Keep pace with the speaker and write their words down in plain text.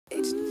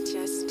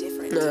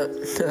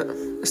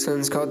This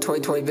one's called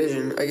 2020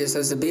 Vision. I guess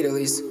that's the beat at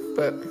least.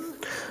 But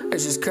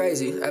it's just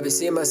crazy. I've been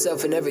seeing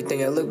myself in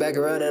everything. I look back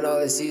around and all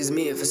I see is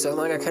me. And for so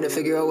long I couldn't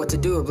figure out what to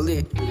do or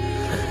believe.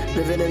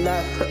 Living in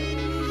life.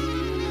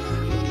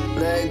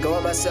 Letting go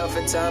of myself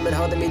in time and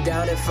holding me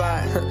down and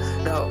fight.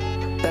 No,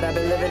 that I've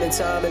been living in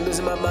time and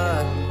losing my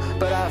mind.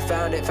 But I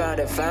found it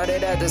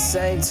at the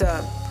same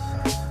time.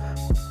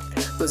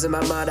 Losing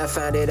my mind, I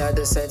found it at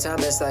the same time.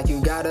 It's like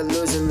you gotta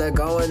lose and let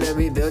go and then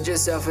rebuild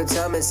yourself in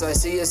time. It's like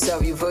see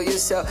yourself, you put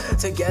yourself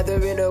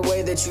together in a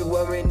way that you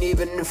weren't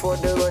even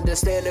informed to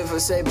understand. And for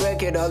say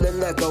break it all and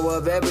let go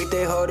of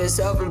everything, hold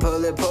itself and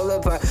pull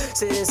apart.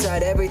 Sit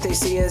inside everything,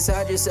 see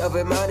inside yourself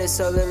and mind and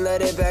soul and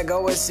let it back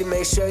go and see,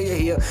 make sure you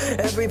heal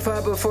every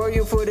part before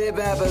you put it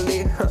back,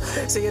 believe.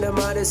 See in the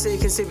mind and see,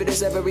 conceive of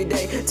this every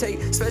day.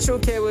 Take special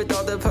care with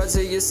all the parts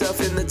of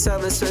yourself in the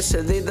time,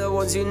 especially the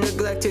ones you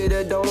neglected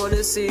or don't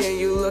wanna see. And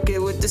you look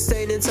at with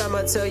disdain in time,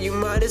 I tell you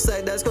mine, it's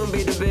like that's gonna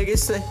be the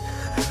biggest thing.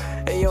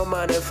 And your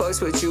mind it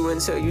fucks with you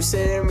until you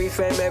sit and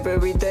reframe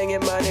everything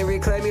in mind and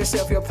reclaim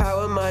yourself, your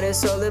power, mind and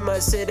soul. In my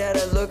sit down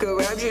and look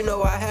around, you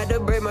know I had to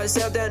break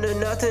myself down to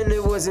nothing,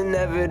 it wasn't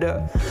never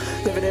done.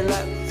 Living in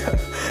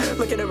life,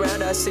 looking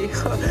around I see,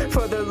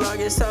 for the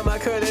longest time I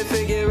couldn't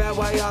figure out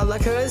why all I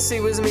could see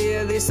was me.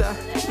 At least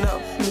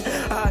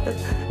I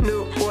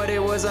knew what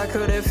it was, I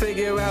couldn't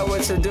figure out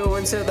what to do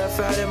until I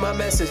found in my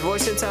message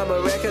voice in time I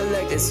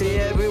recollected. See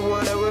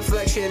everyone a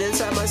reflection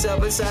inside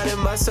myself, inside of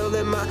my soul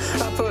and mind.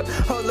 I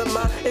put all of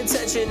my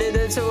intention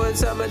into it,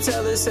 time I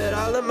tell and set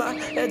all of my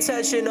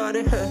attention on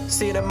it.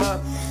 See the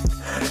mind.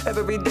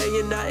 Every day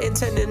you're not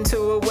intending to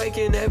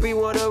awaken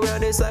everyone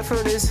around this life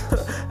from this.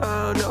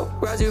 I don't know,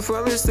 rouse you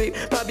from your sleep.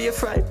 Might be a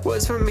fright,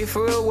 was for me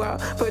for a while,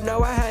 but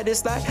now I had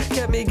this life,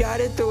 kept me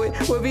guided through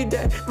it. Would be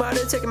dead, might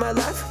have taken my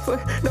life, but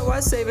no,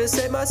 I save it,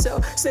 save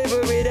myself,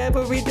 savor it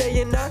every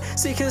day and night.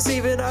 See,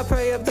 conceiving, I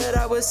pray up that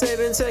I was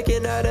saving,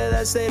 taking out of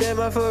that state in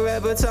my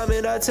forever time,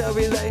 and I tell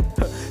relay.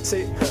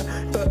 See,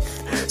 but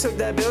took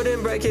that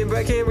building, breaking,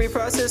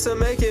 reprocess, or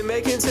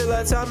making till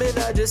I time it.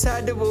 I just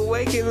had to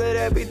awaken, let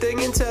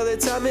everything until the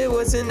time it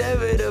was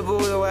inevitable.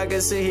 Though I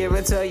can sit here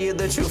and tell you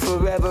the truth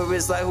forever,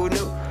 it's like who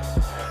knew?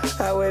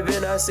 How it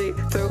been, I see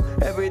through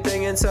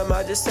everything in time,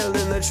 I just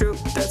telling the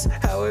truth. That's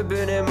how it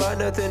been in my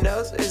nothing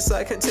else. It's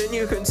like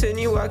continue,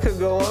 I could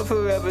go on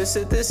forever.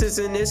 So this is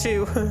an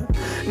issue.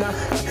 Nah,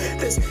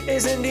 this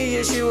isn't the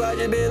issue. I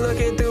just been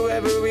looking through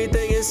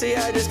everything and see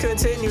I just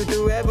continue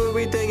through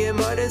everything in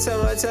mind and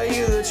time. I tell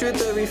you the truth,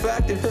 the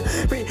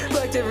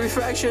reflective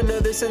refraction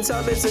of this in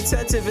time. It's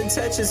attentive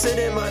intention, sit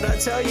in mind. I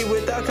tell you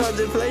without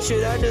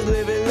contemplation, I just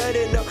live and let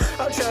it know.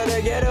 I'm trying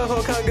to get a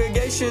whole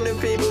congregation of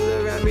people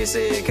around me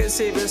seeing,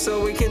 conceiving,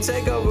 so we can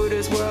take over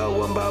this world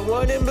one by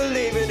one and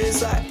believe it.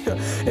 It's like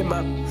in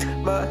my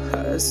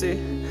I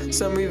see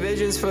some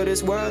revisions for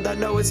this world. I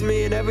know it's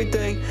me and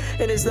everything,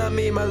 and it's not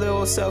me, my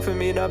little self and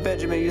me, not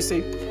Benjamin, you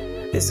see.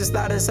 It's just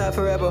not inside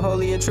forever,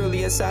 holy and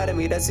truly inside of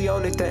me. That's the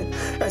only thing.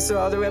 That's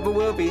all there ever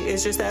will be.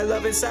 It's just that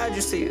love inside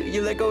you, see.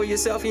 You let go of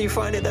yourself and you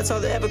find it, that's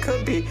all there ever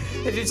could be.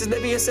 If you just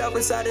live in yourself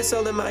inside and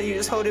soul and mind, you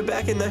just hold it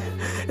back in there.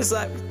 It's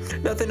like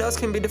nothing else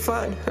can be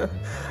defined.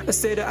 A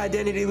state of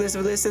identity, list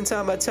of lists in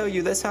time, I tell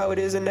you, that's how it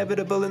is,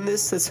 inevitable in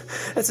this.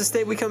 That's a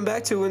state we come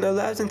back to in our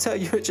lives and tell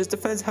you. It just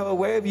depends how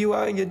aware of you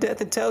are in your death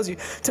and tells you.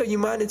 Tell you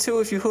mind it too,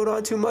 if you hold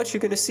on too much,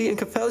 you're gonna see it and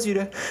compels you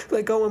to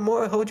let go and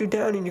more, hold you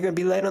down, and you're gonna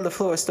be laid on the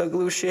floor, stuck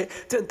loose shit.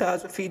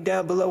 10,000 feet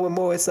down below and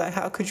more. It's like,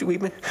 how could you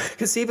even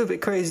conceive of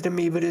it? Crazy to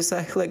me, but it's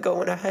like, let go,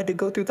 and I had to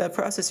go through that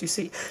process, you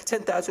see,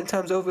 10,000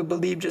 times over,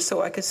 believe, just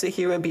so I could sit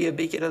here and be a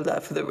beacon of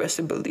light for the rest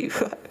and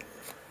believe.